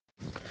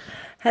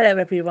Hello,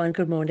 everyone.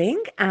 Good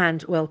morning,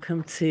 and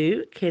welcome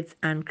to Kids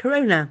and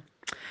Corona.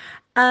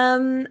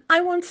 I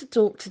want to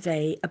talk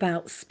today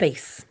about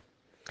space,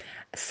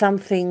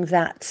 something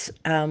that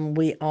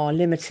we are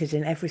limited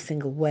in every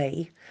single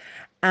way,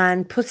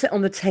 and put it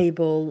on the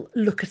table,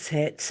 look at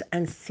it,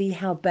 and see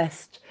how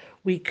best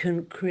we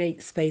can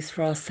create space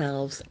for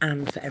ourselves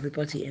and for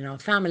everybody in our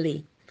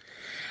family.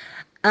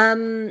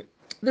 There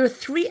are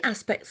three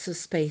aspects of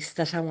space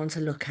that I want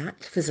to look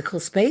at: physical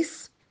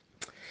space,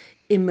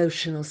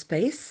 emotional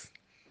space,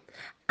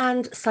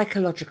 and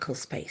psychological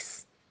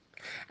space.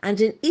 And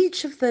in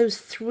each of those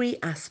three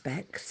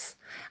aspects,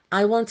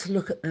 I want to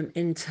look at them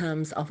in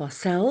terms of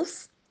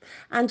ourselves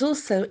and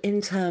also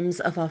in terms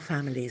of our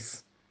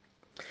families.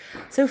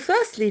 So,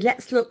 firstly,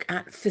 let's look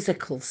at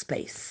physical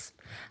space.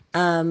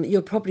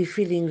 You're probably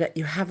feeling that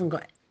you haven't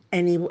got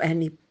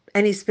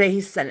any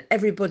space, and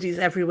everybody's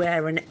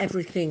everywhere, and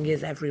everything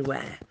is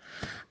everywhere.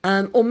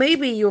 Or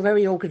maybe you're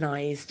very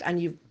organized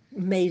and you've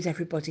made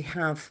everybody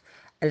have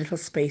a little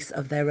space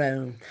of their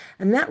own.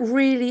 And that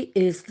really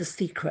is the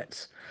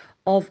secret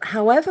of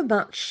however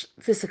much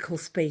physical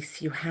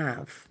space you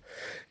have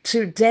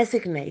to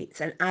designate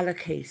and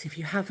allocate, if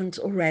you haven't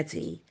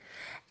already.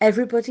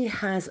 Everybody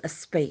has a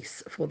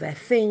space for their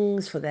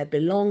things, for their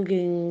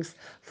belongings,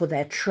 for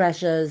their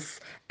treasures,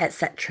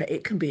 etc.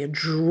 It can be a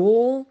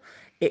drawer,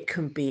 it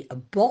can be a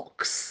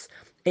box,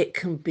 it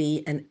can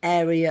be an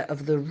area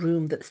of the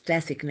room that's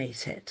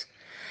designated,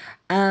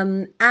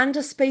 and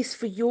a space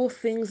for your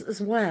things as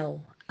well.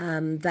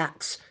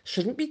 That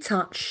shouldn't be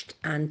touched,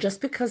 and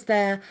just because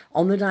they're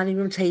on the dining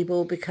room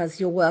table because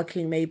you're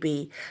working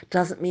maybe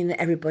doesn't mean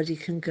that everybody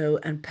can go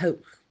and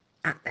poke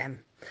at them.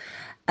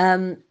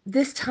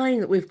 This time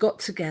that we've got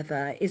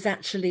together is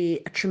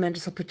actually a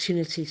tremendous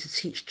opportunity to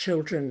teach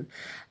children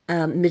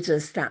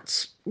midas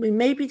that we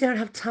maybe don't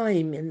have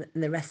time in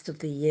the rest of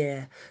the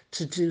year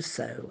to do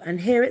so. And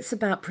here it's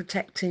about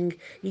protecting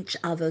each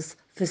other's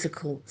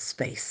physical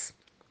space.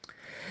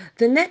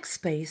 The next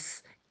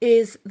space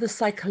is the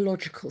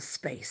psychological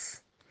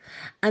space.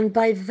 And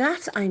by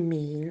that I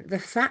mean the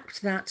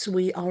fact that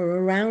we are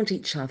around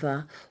each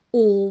other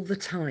all the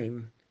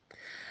time.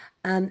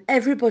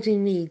 Everybody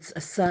needs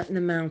a certain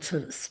amount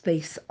of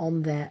space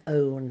on their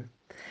own.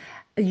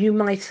 You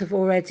might have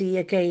already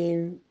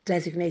again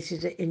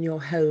designated it in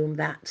your home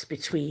that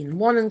between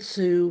 1 and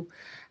 2,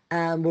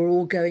 we're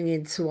all going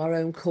into our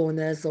own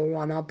corners or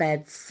on our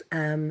beds,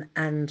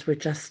 and we're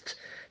just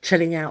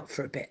chilling out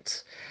for a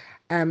bit.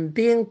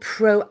 Being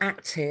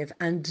proactive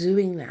and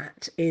doing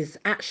that is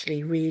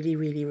actually really,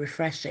 really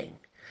refreshing.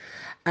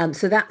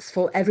 So that's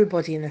for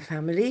everybody in the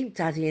family,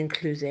 daddy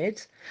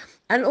included.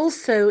 And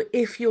also,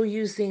 if you're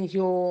using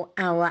your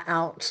hour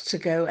out to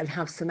go and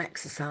have some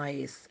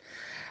exercise,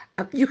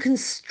 you can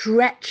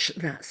stretch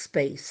that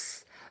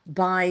space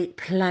by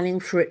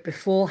planning for it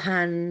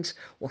beforehand.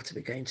 What are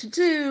we going to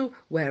do?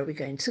 Where are we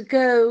going to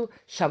go?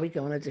 Shall we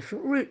go on a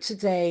different route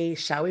today?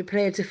 Shall we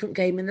play a different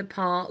game in the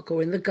park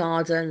or in the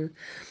garden?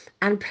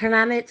 And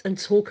plan it and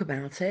talk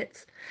about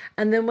it.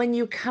 And then when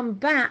you come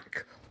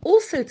back,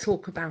 also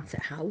talk about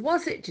it. How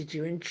was it? Did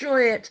you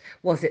enjoy it?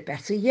 Was it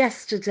better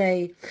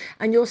yesterday?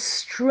 And you're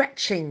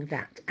stretching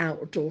that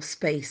outdoor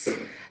space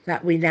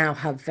that we now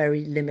have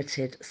very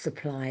limited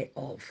supply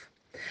of.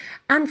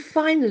 And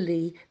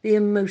finally, the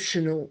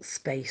emotional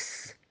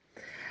space.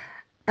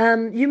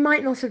 You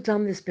might not have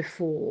done this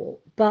before,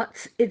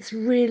 but it's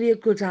really a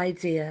good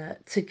idea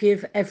to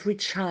give every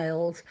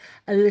child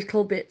a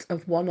little bit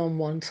of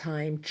one-on-one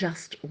time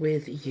just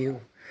with you.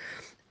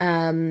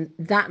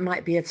 That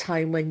might be a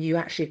time when you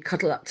actually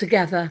cuddle up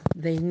together.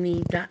 They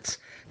need that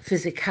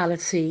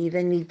physicality,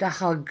 they need the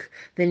hug,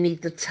 they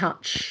need the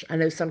touch. I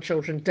know some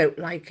children don't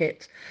like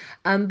it,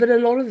 but a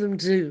lot of them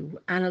do,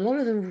 and a lot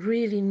of them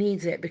really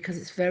need it because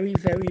it's very,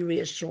 very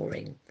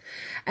reassuring.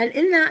 And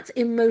in that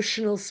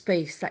emotional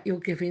space that you're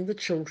giving the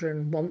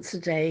children once a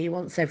day,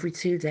 once every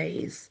 2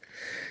 days,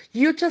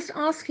 you're just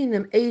asking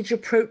them age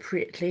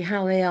appropriately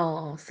how they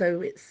are.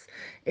 So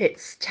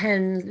it's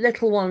 10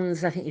 little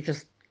ones, I think you're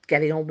just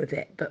getting on with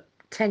it, but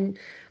 10,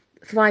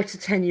 5 to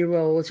 10 year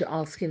olds, you're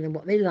asking them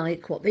what they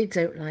like, what they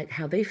don't like,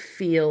 how they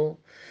feel.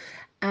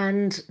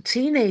 And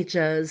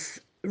teenagers,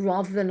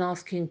 rather than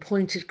asking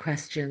pointed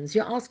questions,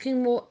 you're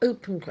asking more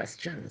open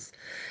questions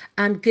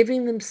and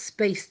giving them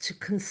space to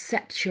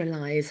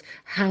conceptualize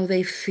how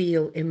they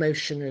feel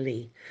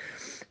emotionally.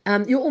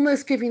 You're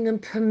almost giving them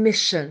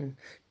permission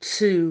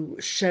to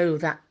show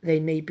that they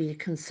may be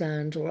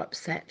concerned or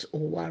upset or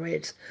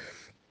worried,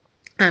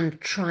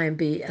 and try and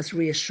be as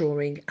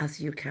reassuring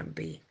as you can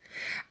be.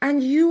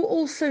 And you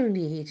also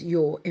need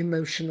your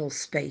emotional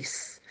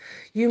space.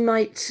 You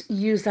might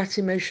use that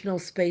emotional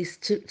space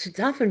to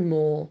daven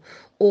more,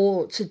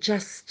 or to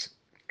just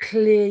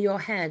clear your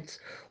head,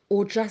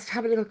 or just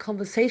have a little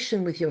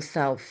conversation with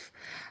yourself.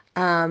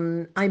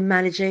 I'm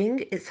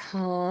managing, it's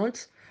hard,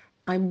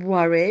 I'm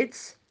worried,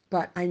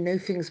 but I know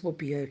things will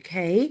be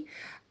okay,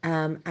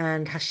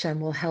 and Hashem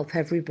will help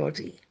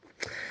everybody.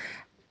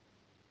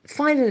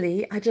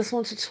 Finally, I just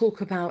want to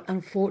talk about,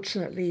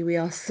 unfortunately, we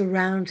are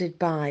surrounded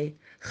by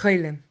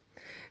cholim.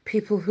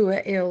 people who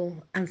are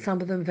ill, and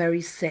some of them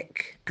very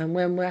sick. And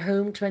when we're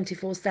home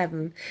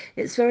 24/7,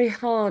 it's very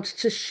hard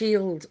to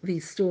shield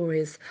these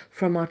stories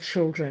from our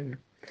children.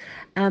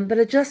 But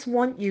I just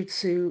want you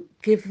to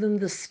give them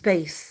the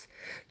space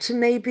to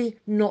maybe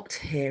not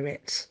hear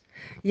it.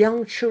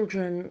 Young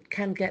children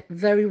can get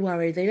very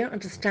worried. They don't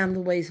understand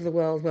the ways of the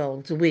world.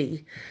 Well, do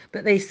we?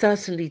 But they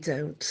certainly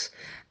don't.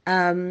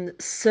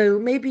 So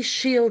maybe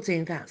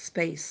shielding that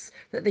space,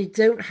 that they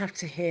don't have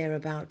to hear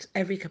about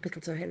every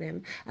capital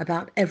Tehillim,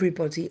 about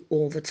everybody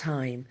all the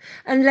time,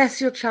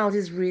 unless your child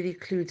is really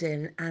clued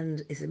in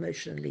and is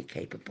emotionally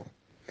capable.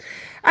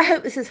 I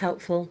hope this is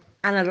helpful,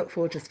 and I look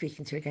forward to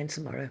speaking to you again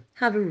tomorrow.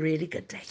 Have a really good day.